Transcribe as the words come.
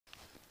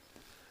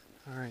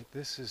Alright,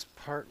 this is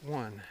part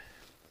one.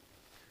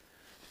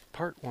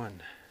 Part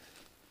one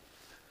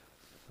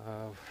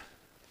of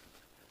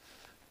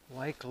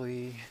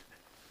likely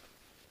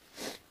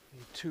a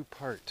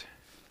two-part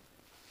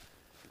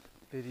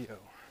video.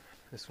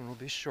 This one will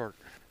be short.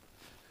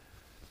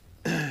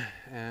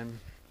 And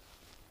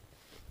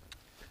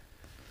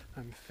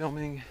I'm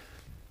filming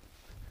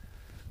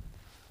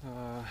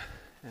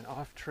an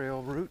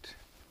off-trail route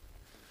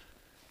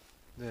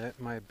that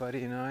my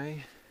buddy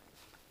and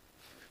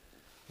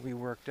we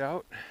worked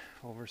out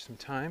over some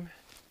time.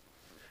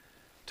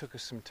 Took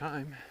us some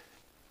time,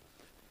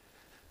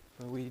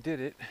 but we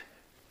did it.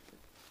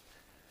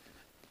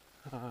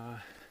 I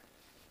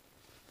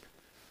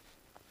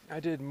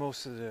did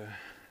most of the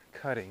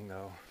cutting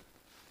though,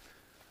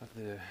 of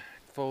the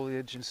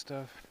foliage and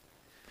stuff,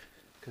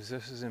 because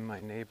this is in my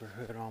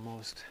neighborhood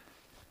almost.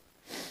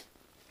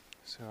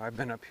 So I've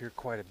been up here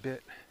quite a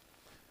bit.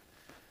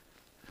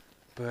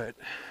 But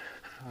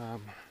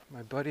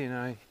my buddy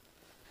and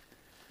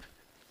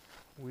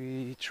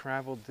we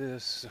traveled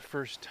this the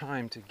first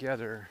time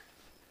together,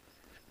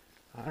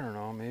 I don't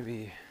know,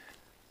 maybe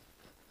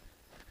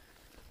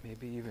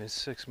even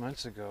 6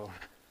 months ago.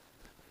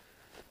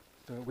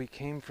 But we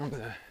came from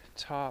the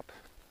top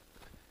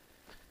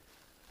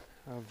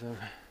of the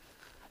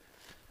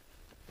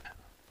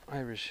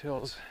Irish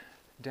Hills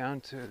down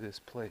to this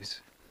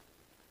place.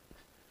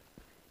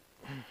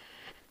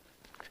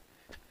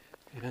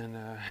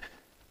 And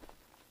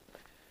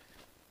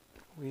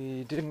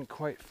we didn't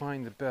quite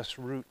find the best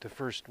route the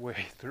first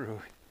way through.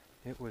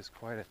 It was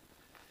quite a...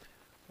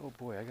 Oh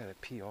boy, I gotta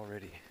pee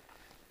already.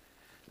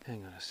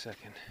 Hang on a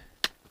second.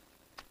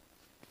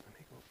 Let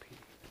me go pee.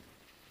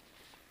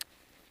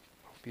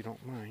 Hope you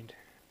don't mind.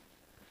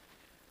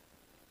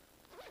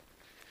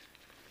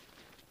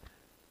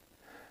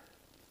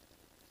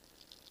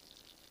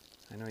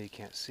 I know you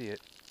can't see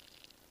it.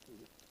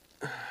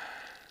 I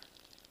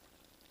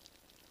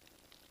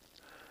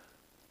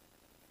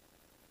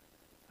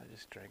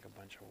just drank a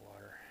bunch of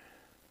water.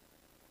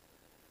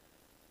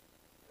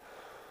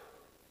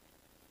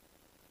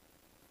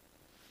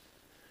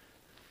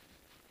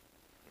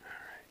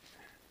 Alright.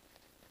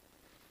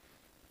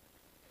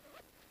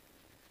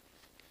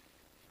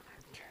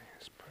 Okay,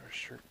 let's put our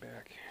shirt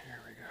back.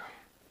 There we go.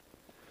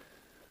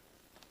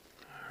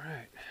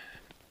 Alright.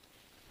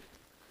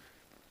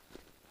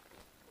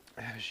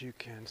 As you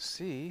can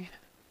see,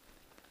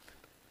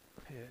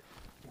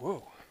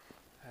 whoa,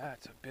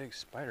 that's a big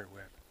spider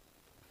web.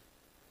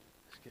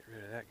 Let's get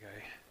rid of that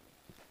guy.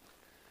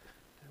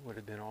 That would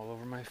have been all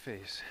over my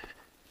face.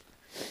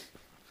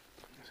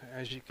 So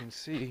as you can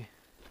see,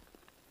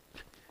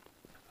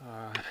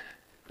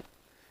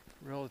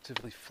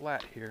 relatively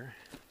flat here.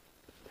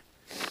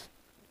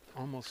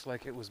 Almost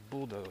like it was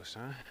bulldozed,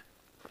 huh?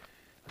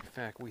 In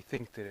fact, we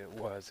think that it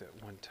was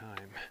at one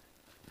time.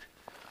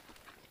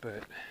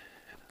 But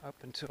up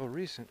until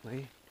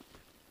recently,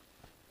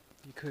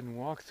 you couldn't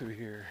walk through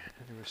here.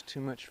 There was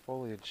too much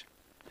foliage.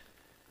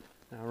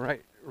 Now,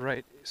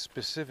 right,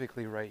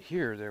 specifically right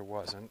here, there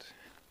wasn't.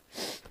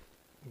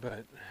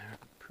 But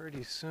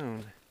pretty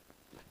soon,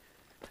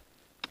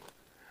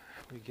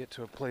 we get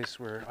to a place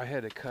where I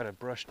had to cut a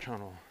brush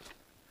tunnel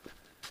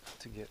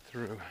to get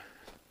through.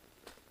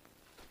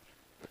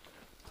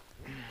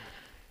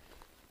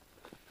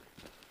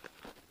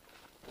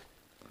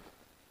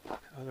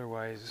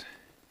 Otherwise,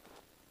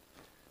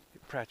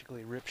 it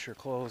practically rips your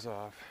clothes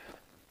off.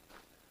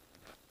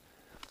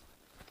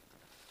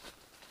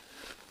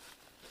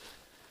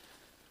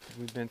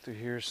 We've been through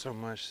here so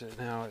much that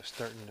now it's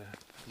starting to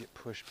get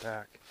pushed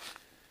back.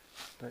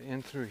 But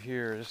in through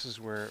here, this is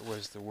where it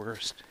was the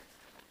worst.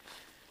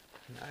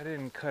 And I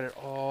didn't cut it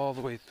all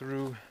the way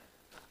through.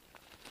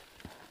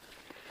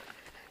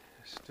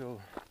 It still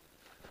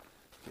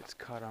gets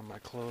caught on my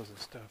clothes and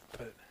stuff,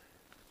 but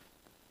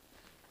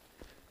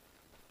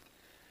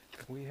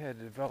we had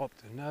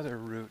developed another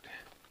route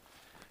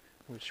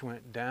which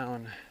went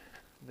down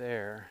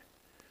there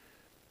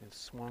and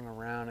swung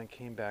around and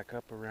came back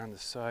up around the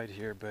side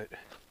here, but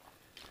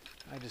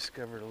I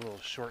discovered a little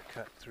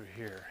shortcut through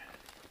here.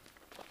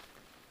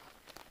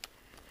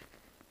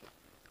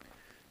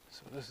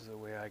 So this is the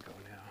way I go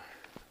now.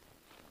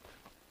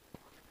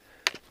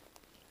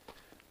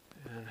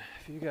 And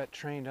if you got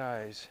trained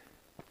eyes,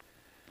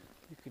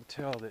 you can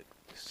tell that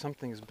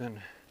something's been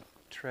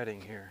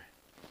treading here.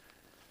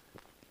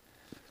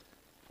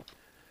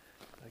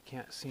 I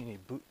can't see any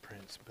boot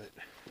prints, but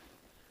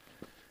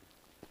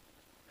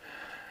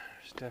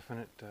there's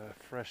definite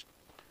fresh,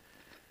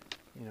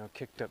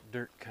 kicked up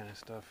dirt kind of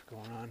stuff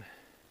going on.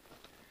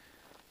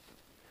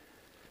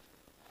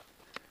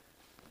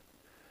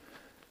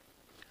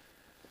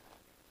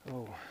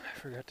 Oh, I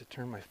forgot to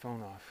turn my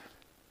phone off.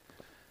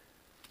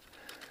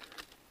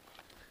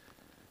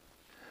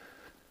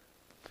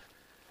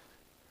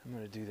 I'm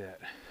going to do that.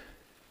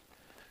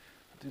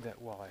 I'll do that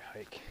while I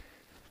hike.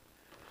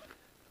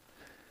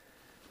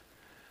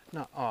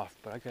 Not off,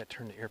 but I got to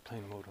turn the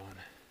airplane mode on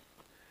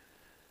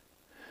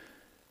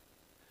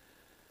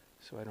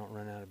so I don't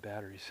run out of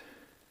batteries.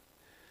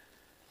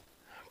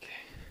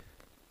 Okay.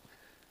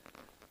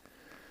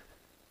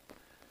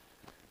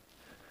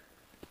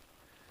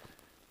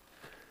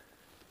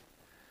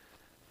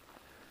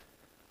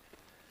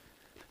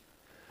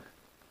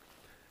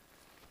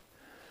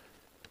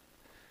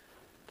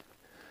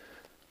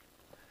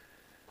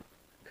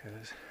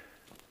 because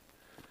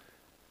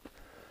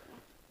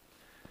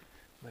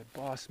my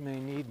boss may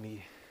need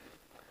me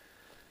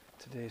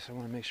today, so I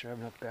want to make sure I have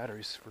enough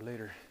batteries for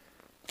later.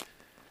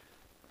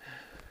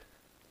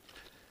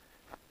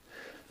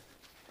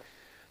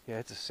 Yeah,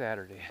 it's a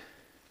Saturday,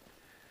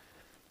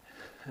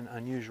 an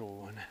unusual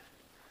one.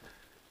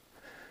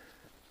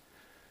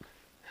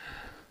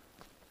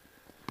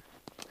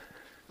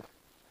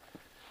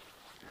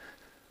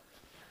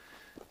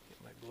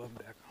 Get my glove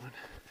back on.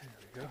 There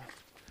we go.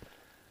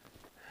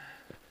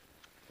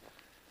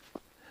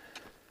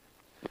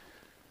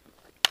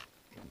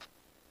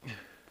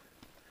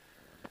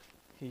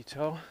 Can you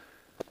tell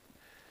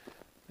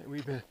that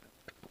we've been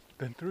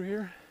through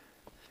here?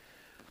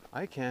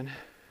 I can.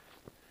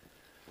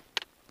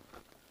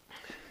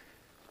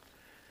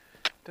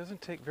 It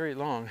doesn't take very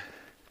long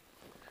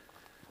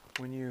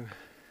when you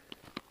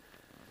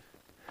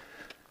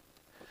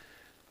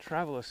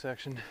travel a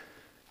section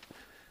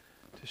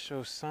to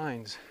show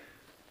signs.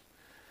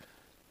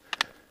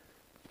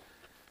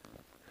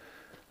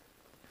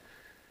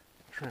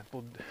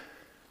 Trampled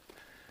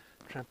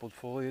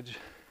foliage,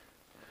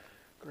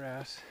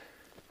 grass,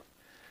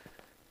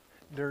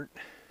 dirt,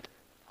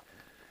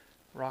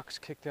 rocks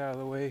kicked out of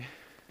the way.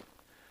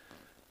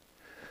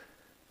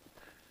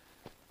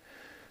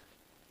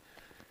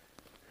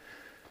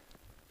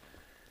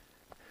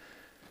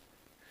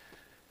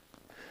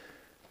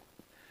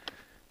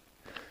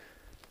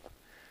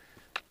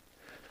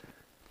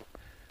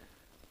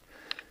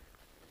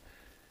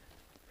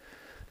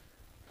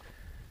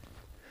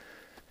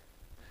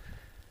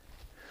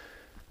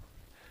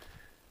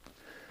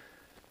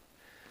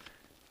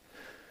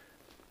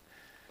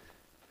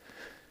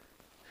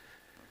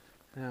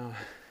 Now,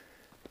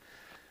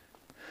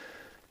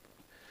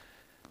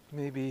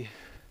 maybe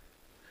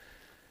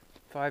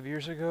 5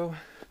 years ago,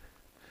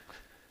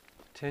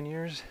 10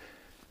 years,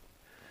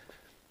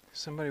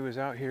 somebody was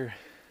out here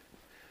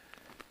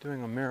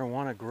doing a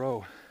marijuana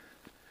grow,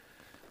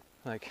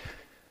 like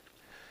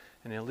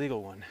an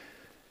illegal one.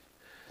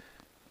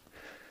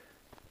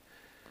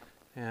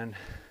 And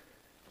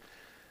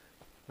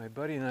my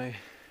buddy and I,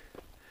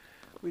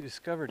 we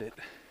discovered it.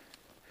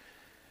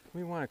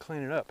 We want to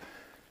clean it up,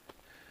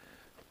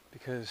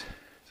 because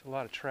it's a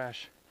lot of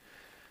trash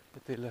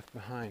that they left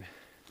behind.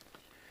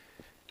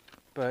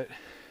 But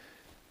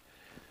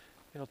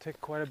it'll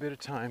take quite a bit of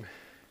time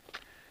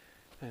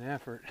and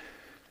effort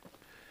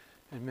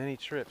and many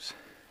trips.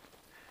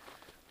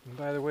 And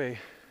by the way,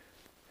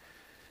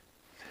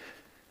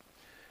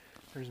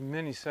 there's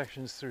many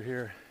sections through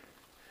here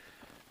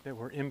that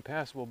were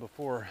impassable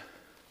before,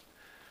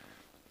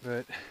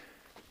 but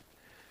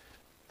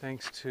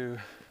thanks to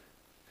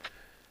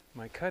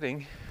my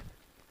cutting,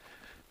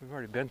 we've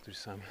already been through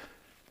some.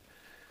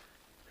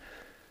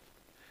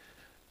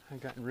 I've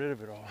gotten rid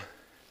of it all.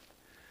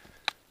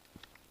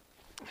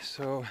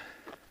 So,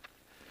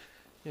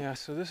 yeah,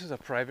 so this is a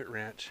private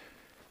ranch.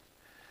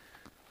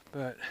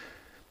 But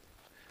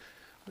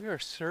we are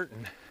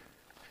certain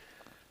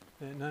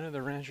that none of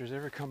the ranchers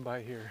ever come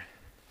by here.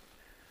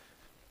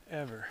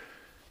 Ever.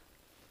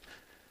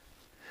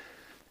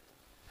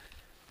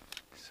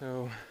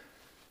 So,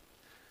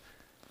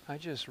 I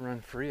just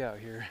run free out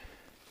here.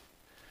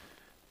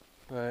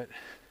 But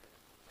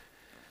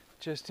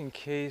just in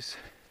case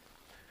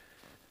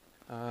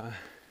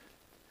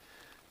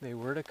they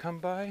were to come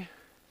by,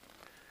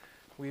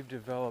 we've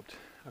developed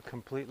a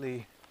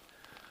completely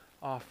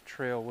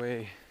off-trail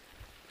way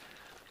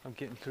of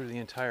getting through the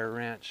entire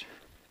ranch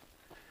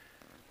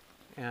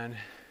and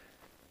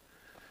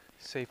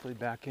safely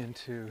back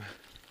into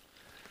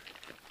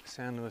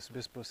San Luis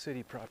Obispo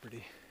City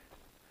property,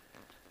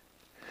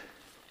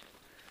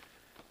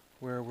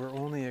 where we're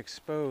only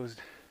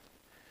exposed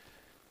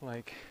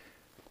like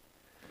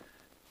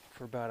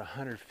for about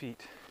 100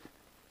 feet,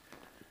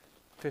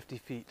 50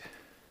 feet,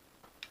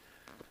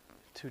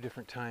 2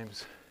 different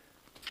times.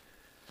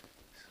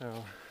 So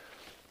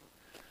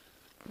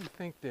we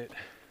think that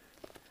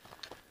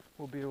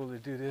we'll be able to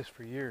do this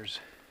for years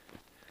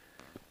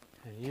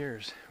and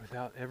years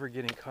without ever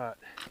getting caught.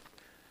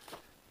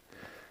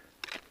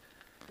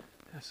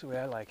 That's the way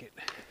I like it.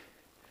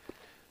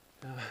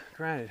 Now,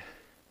 granted,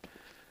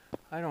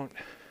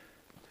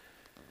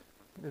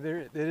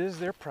 it is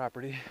their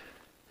property.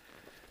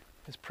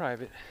 It's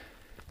private.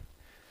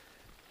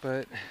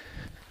 But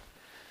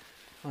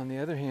on the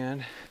other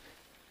hand,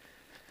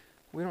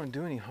 we don't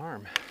do any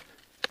harm.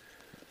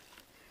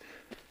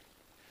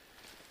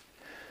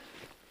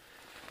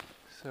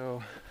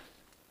 So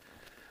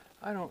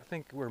I don't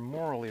think we're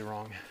morally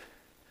wrong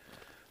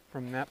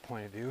from that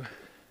point of view.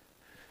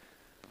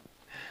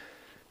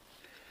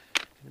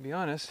 And to be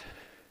honest,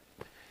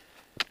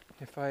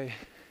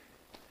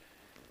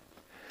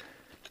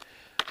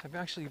 I've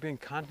actually been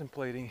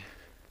contemplating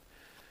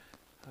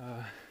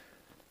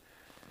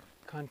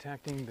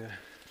contacting the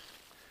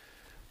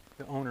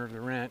owner of the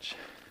ranch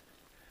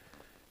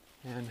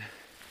and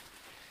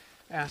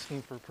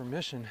asking for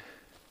permission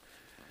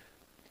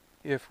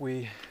if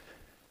we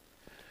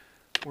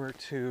were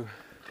to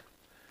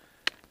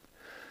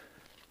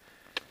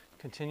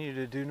continue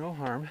to do no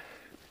harm.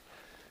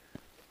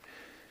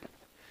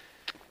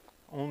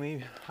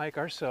 Only hike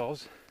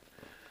ourselves,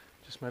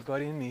 just my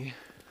buddy and me,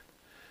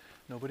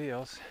 nobody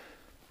else.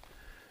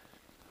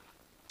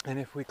 And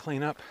if we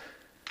clean up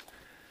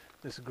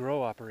this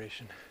grow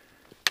operation,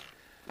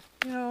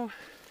 you know,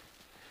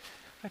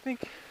 I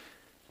think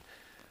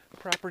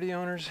property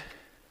owners,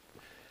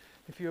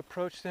 if you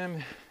approach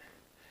them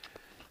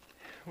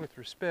with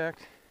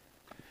respect,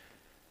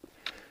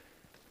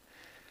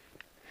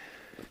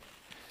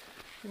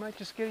 you might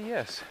just get a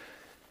yes.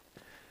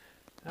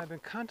 I've been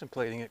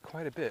contemplating it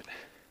quite a bit.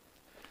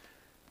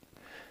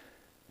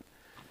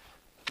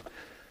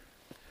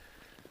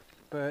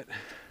 But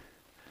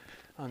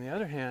on the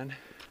other hand,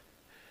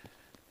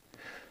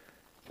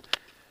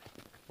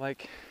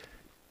 like,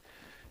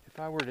 if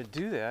I were to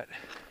do that,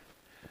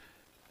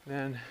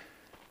 then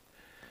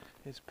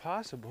it's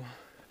possible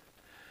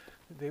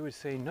that they would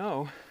say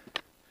no,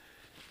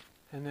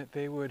 and that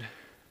they would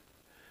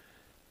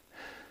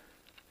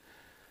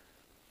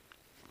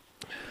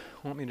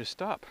want me to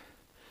stop.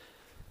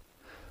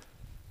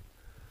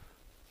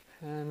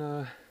 And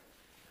I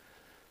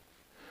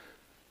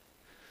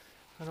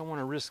don't want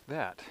to risk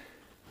that,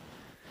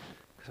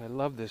 because I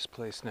love this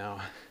place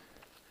now.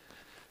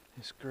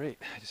 It's great.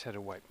 I just had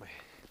to wipe my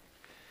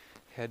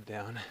head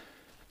down.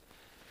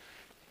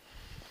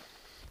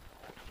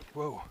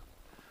 Whoa.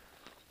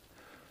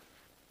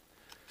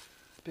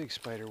 Big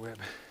spider web.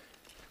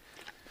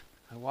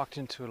 I walked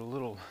into it a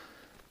little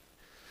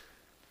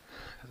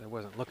because I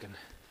wasn't looking.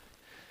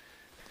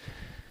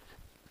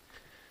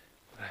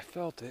 But I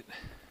felt it.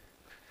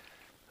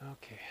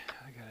 Okay,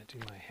 I gotta do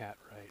my hat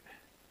right.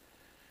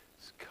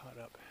 It's caught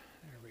up.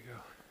 There we go.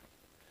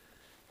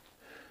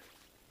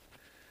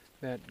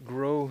 That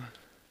grow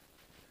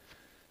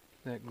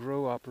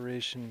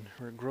operation,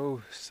 or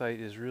grow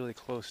site, is really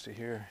close to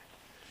here.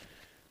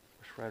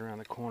 It's right around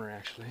the corner,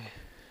 actually.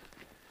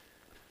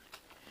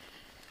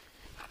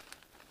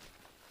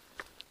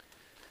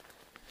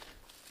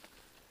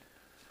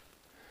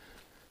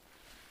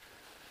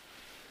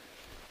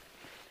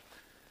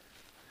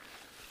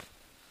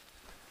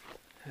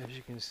 As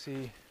you can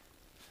see,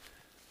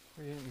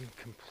 we didn't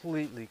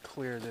completely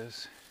clear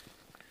this.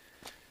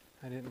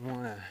 I didn't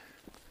want to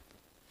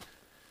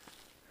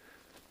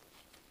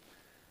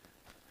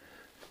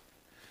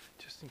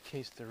in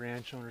case the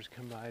ranch owners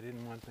come by, I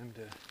didn't want them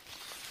to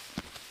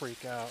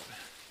freak out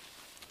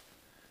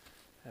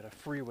at a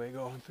freeway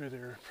going through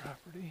their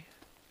property.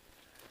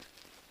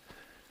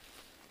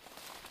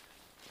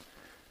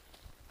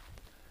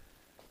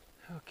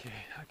 Okay,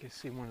 I can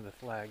see one of the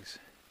flags.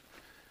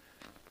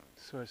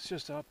 So it's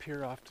just up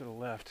here off to the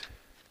left.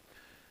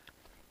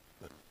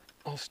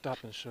 I'll stop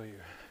and show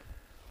you.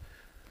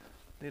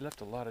 They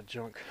left a lot of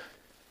junk.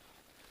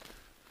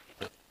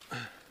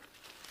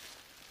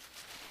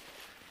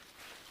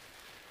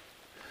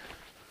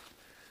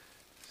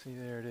 See,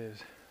 there it is,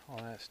 all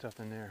that stuff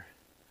in there.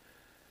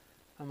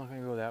 I'm not going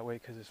to go that way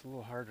because it's a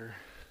little harder.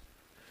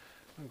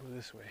 I'm going to go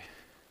this way.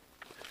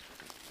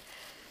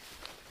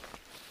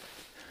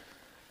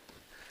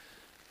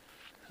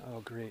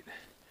 Oh, great.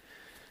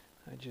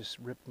 I just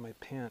ripped my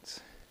pants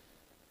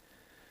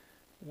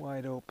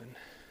wide open.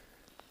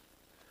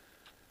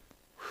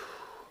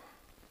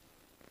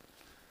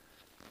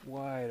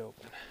 Wide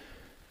open.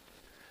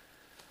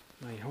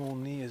 My whole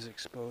knee is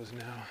exposed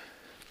now.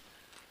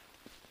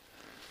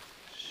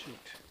 Shoot.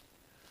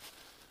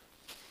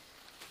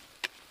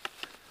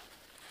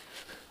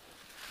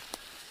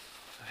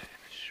 I'm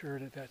sure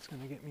that that's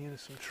going to get me into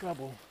some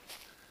trouble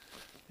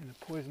in the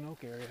Poison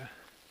Oak area.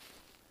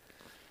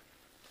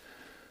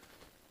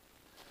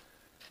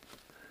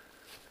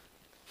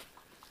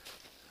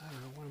 I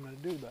don't know what I'm going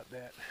to do about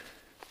that.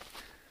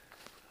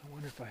 I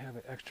wonder if I have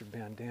an extra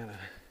bandana.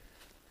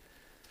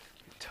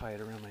 Tie it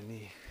around my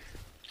knee.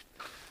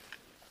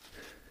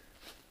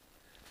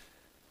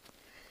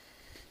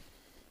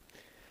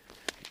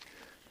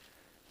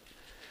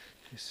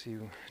 You see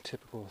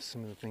typical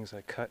some of the things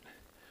I cut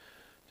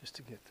just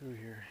to get through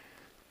here.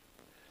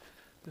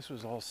 This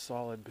was all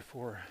solid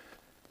before,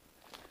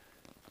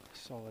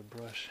 solid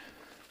brush.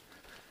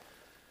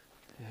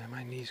 Yeah,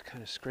 my knee's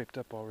kind of scraped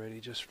up already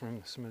just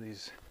from some of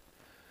these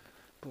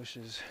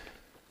bushes.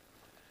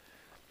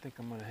 I think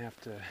I'm going to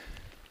have to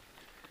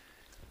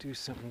do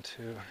something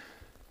to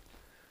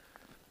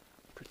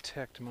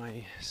protect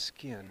my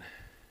skin.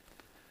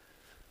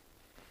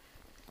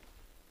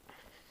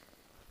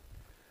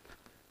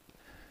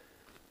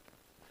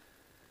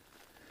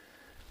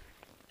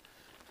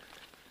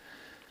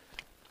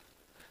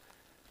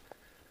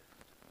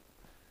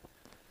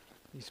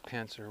 These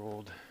pants are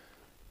old.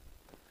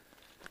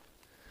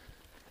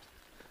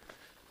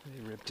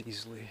 They ripped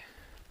easily.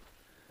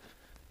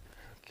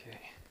 Okay.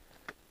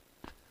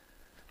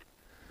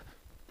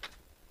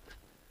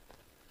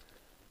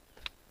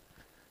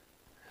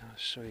 I'll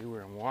show you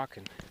where I'm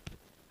walking.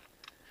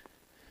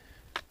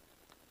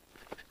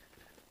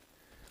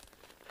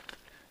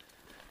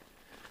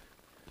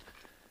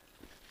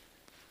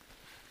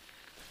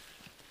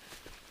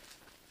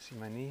 See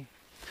my knee?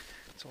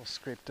 It's all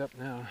scraped up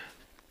now.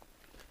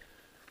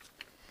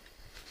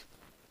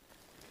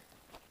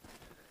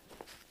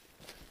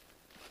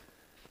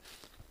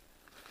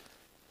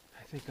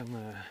 think I'm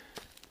gonna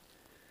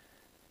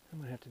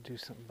have to do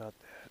something about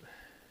that.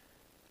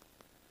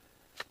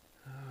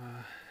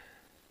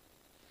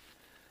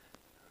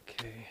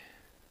 Okay.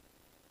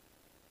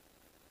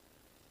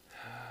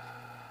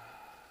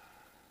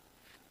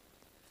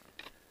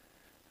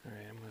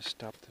 Alright, I'm gonna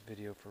stop the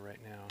video for right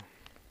now.